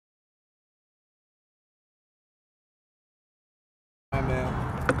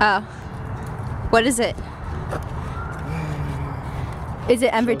Oh. What is it? Is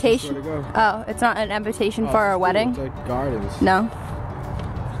it invitation? Oh, it's not an invitation for our wedding? It's like gardens. No?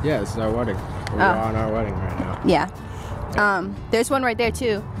 Yeah, this is our wedding. We're on our wedding right now. Yeah. There's one right there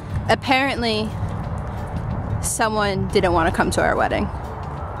too. Apparently, someone didn't want to come to our wedding.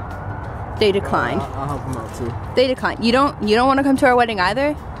 They declined. I'll help them out too. They declined. You don't want to come to our wedding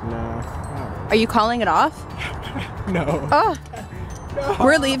either? No. Are you calling it off? No. Oh. No.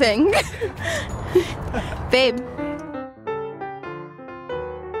 We're leaving. Babe.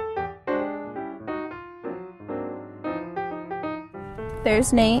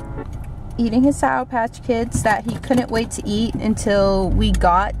 There's Nate eating his Sour Patch Kids that he couldn't wait to eat until we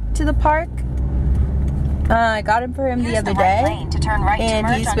got to the park. I got him for him the other day, and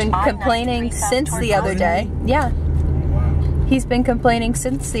he's been complaining since the other day. Yeah. He's been complaining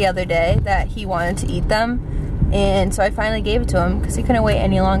since the other day that he wanted to eat them, and so I finally gave it to him because he couldn't wait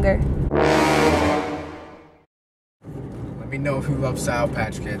any longer. Let me know if you love Sour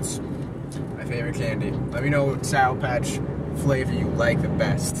Patch Kids. My favorite candy. Let me know what Sour Patch flavor you like the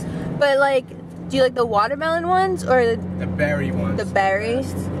best. But like, do you like the watermelon ones or the berry ones? The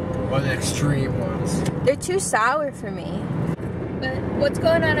berries? Or the extreme ones? They're too sour for me. But what's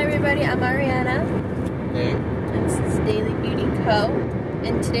going on, everybody? I'm Ariana. Hey. And this is Daily Beauty Co.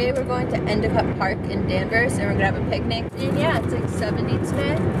 And today we're going to Endicott Park in Danvers, and we're gonna have a picnic. And yeah, it's like 70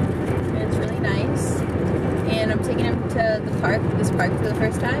 today, and it's really nice. And I'm taking him to the park, this park for the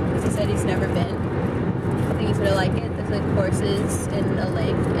first time, because he said he's never been. I think he's gonna like it. There's like horses and a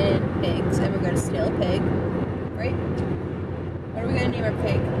lake and pigs, and we're gonna steal a pig, right? What are we gonna name our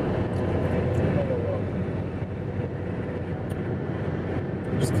pig?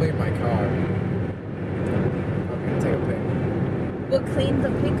 Just clean my car. I'm gonna take a pig. We'll clean the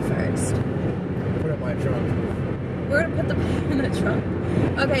pig first. Put it in my trunk. We're gonna put the pig in the trunk.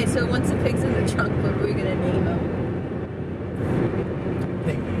 Okay, so once the pig's in the trunk, what are we gonna name him?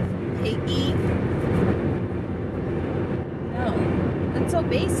 Piggy. Piggy? No, that's so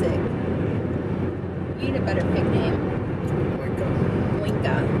basic. We need a better pig name. Winka.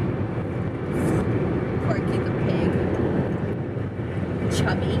 Winka. Porky the pig.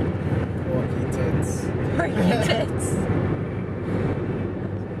 Chubby. Porky tits. Porky tits.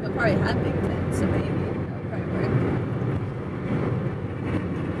 He'll probably have big tits, so maybe that'll probably work.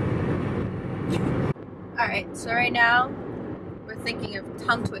 Alright, so right now we're thinking of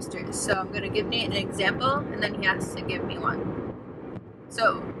tongue twisters. So I'm gonna give Nate an example and then he has to give me one.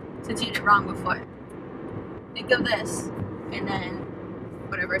 So, since you did it wrong before, think of this and then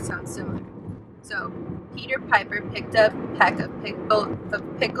whatever sounds similar. So, Peter Piper picked up a peck of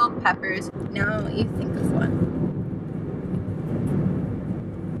pickled peppers. Now I'll let you think of one.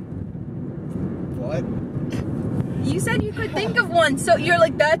 What? You said you could think of one, so you're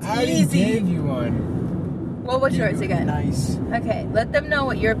like, that's I easy. I gave you one. Well, what's yours again? Nice. Okay, let them know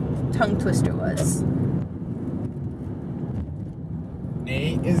what your tongue twister was.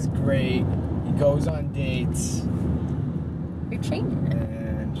 Nate is great. He goes on dates. You're changing it.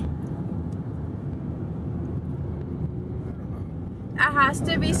 And It has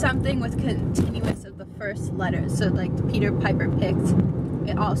to be something with continuous of the first letter. So like Peter Piper picked,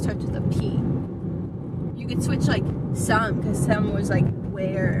 it all starts with a P. You could switch like some, because some was like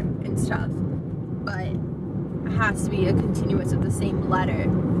where and stuff. But it has to be a continuous of the same letter.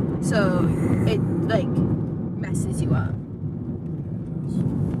 So it like messes you up.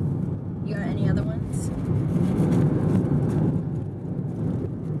 You got any other ones?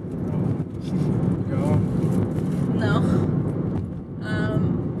 go. No.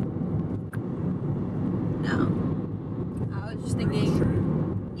 No. I was just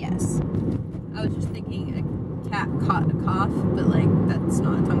thinking, yes. I was just thinking a cat caught a cough, but like, that's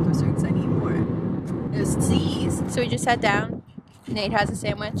not a tongue twister because I need more. It was C's. So we just sat down. Nate has a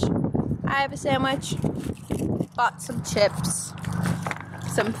sandwich. I have a sandwich. Bought some chips,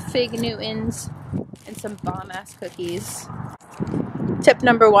 some Fig Newtons, and some bomb-ass cookies. Tip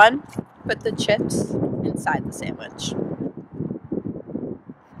number 1, put the chips inside the sandwich.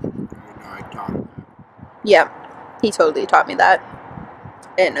 I taught him that. Yeah, he totally taught me that.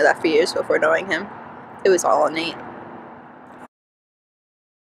 I didn't know that for years before knowing him. It was all on Nate.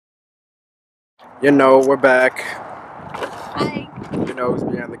 You know, we're back. Hi. You know who's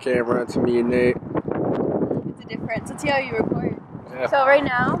behind the camera. It's me and Nate. It's a difference. Let's see how you record. Yeah. So right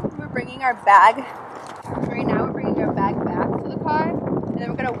now, we're bringing our bag. Right now, we're bringing our bag back to the car, and then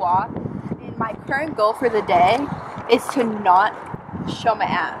we're gonna walk. And my current goal for the day is to not show my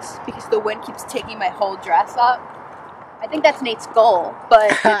ass because the wind keeps taking my whole dress up. I think that's Nate's goal,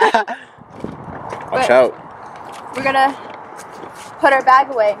 but Watch out. we're gonna put our bag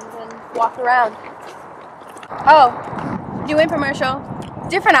away and then walk around. Oh, new infomercial.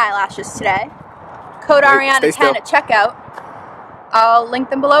 Different eyelashes today. Code Ariana10 at checkout. I'll link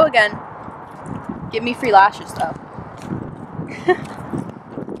them below again. Give me free lashes though.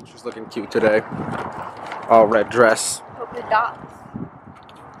 She's looking cute today. All red dress. Polka dots. You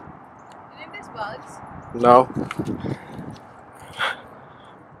think there's bugs? No.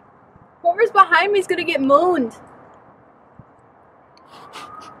 Whoever's behind me is gonna get mooned.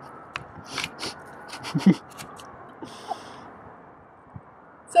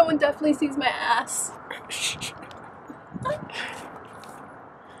 Someone definitely sees my ass.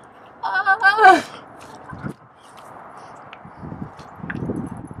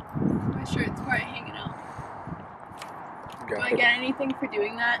 My shirt's probably hanging out. Do I get anything for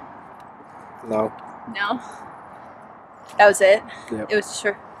doing that? No. No? That was it? Yep. It was just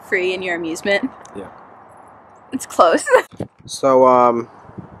for free in your amusement? Yeah. It's close. So,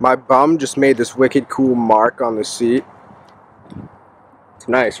 my bum just made this wicked cool mark on the seat. It's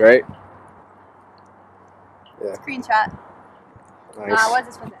nice, right? Yeah. Screenshot. Nice. What's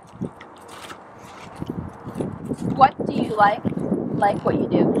this one say? What do you like? Like what you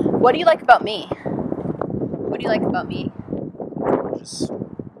do. What do you like about me? What do you like about me? Gorgeous. Is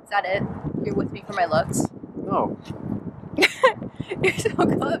that it? You're with me for my looks? No. You're so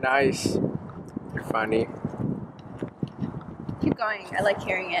close. Nice. You're funny. Keep going. I like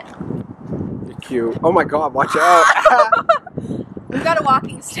hearing it. You're cute. Oh my god, watch out. We've got a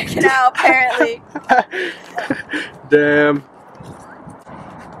walking stick now, apparently. Damn.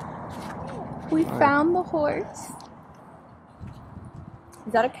 We found the horse.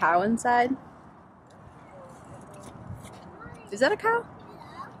 Is that a cow inside? Is that a cow?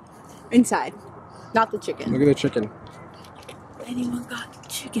 Inside. Not the chicken. Look at the chicken. Anyone got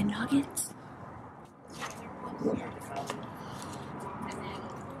chicken nuggets?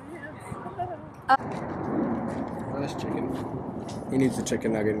 Nice chicken. He needs a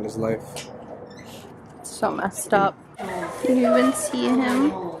chicken nugget in his life. So messed up. Can you even see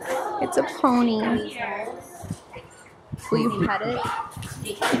him? It's a pony. Will you pet it?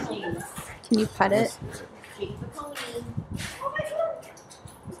 Can you pet it?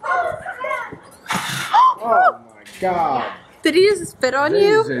 Oh my god. Did he just spit on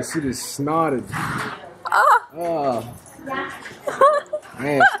you? Jesus, he just snotted. Ah. Oh.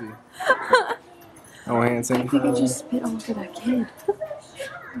 Nasty. No hand I think I just spit all over that kid.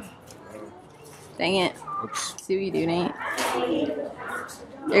 Dang it. Oops. See what you do, Nate?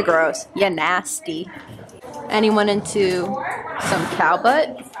 You're gross. You're nasty. Anyone into some cow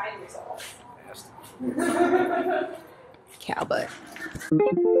butt? Cow butt.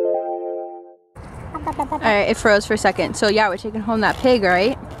 Alright, it froze for a second. So yeah, we're taking home that pig,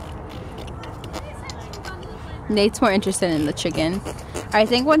 right? Nate's more interested in the chicken. I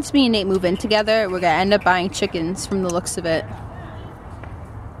think once me and Nate move in together, we're gonna end up buying chickens from the looks of it.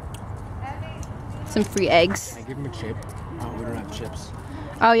 Some free eggs. Can I give him a chip? Oh, we don't have chips.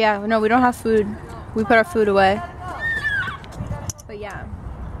 Oh yeah, no, we don't have food. We put our food away. But yeah,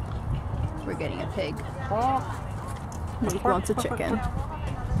 we're getting a pig. Nate wants a chicken.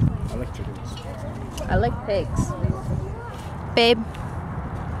 I like chickens. I like pigs. Babe.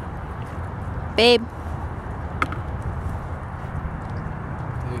 Babe.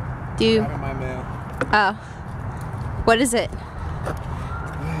 Hey, got my mail. Oh. What is it?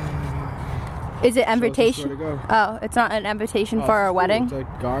 Is it invitation? Oh, it's not an invitation for our wedding? It's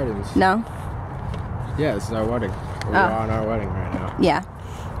like gardens. No? Yeah, this is our wedding. We're on our wedding right now. Yeah.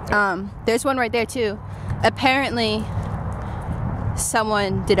 There's one right there too. Apparently,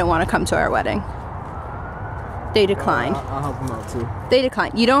 someone didn't want to come to our wedding. They declined. I'll help them out too. They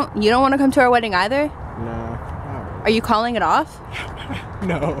declined. You don't want to come to our wedding either? No. Are you calling it off?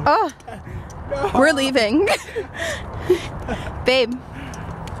 No. Oh. No. We're leaving. Babe,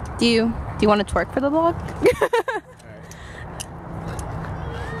 do you want to twerk for the vlog?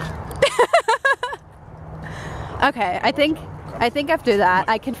 Okay, I think after that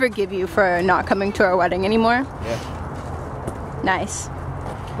I can forgive you for not coming to our wedding anymore. Yeah. Nice.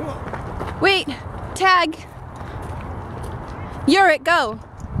 Wait, tag. You're it, go.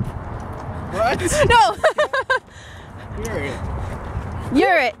 What? No. You're it.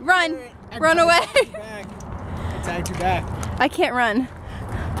 You're it, run. Run away. I tagged you back. I can't run.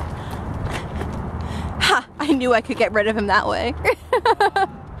 Ha, I knew I could get rid of him that way.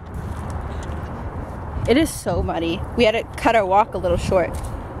 It is so muddy. We had to cut our walk a little short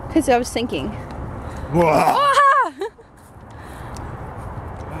because I was sinking. Ah!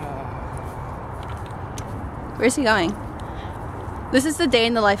 Where's he going? This is the day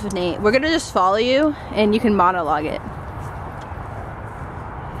in the life of Nate. We're gonna just follow you and you can monologue it.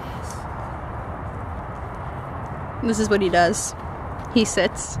 This is what he does. He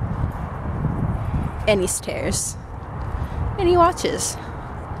sits and he stares and he watches.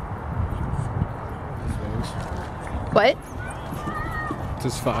 What?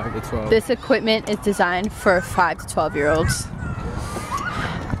 Just 5 to 12. This equipment is designed for 5 to 12-year-olds.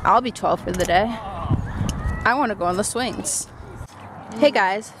 I'll be 12 for the day. I want to go on the swings. Hey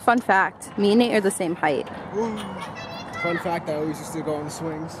guys, fun fact. Me and Nate are the same height. Fun fact, I always used to go on the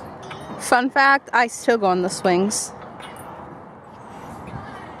swings. Fun fact, I still go on the swings.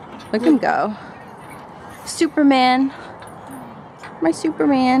 Look him go. Superman. My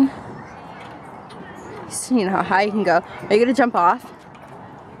Superman. You know how high you can go. Are you gonna jump off?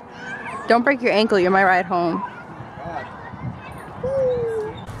 Don't break your ankle, you're my ride home.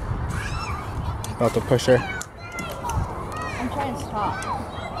 About to push her. I'm trying to stop.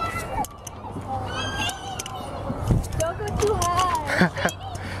 Don't go too high.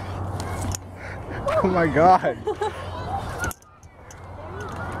 Oh my god.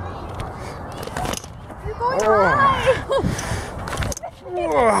 You're going high.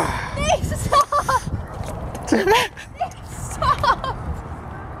 Nick, stop. Nick, stop.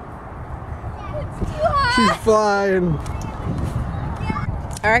 It's too high. She's flying.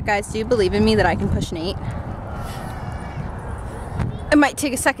 Alright guys, do you believe in me that I can push Nate? It might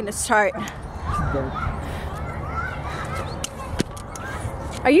take a second to start.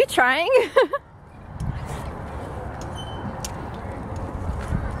 Are you trying?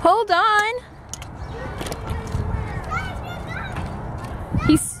 Hold on.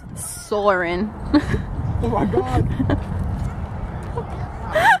 He's soaring. Oh my god.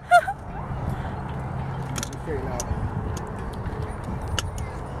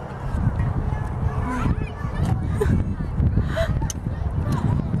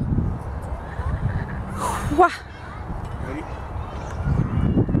 Wow.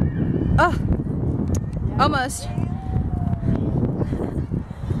 Oh, almost.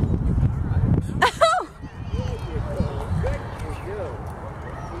 Oh.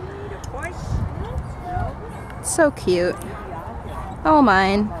 So cute. Oh,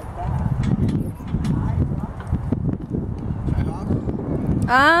 mine.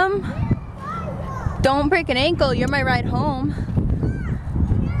 Don't break an ankle. You're my ride home.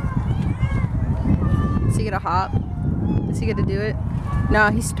 Is he gonna hop? Is he gonna do it? No,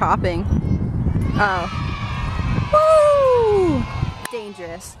 he's topping. Oh. Woo!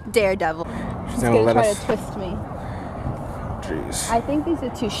 Dangerous. Daredevil. He's gonna try to twist me. Jeez. I think these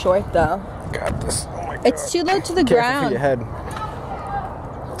are too short though. Got this. Oh my god. It's too low to the Careful ground. for your head.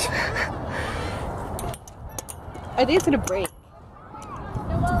 I think it's gonna break. I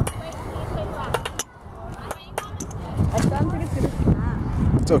don't think it's gonna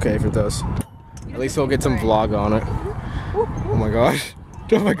snap. It's okay if it does. At least we'll get some vlog on it. Oh my gosh.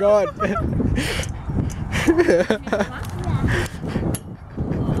 Oh my god.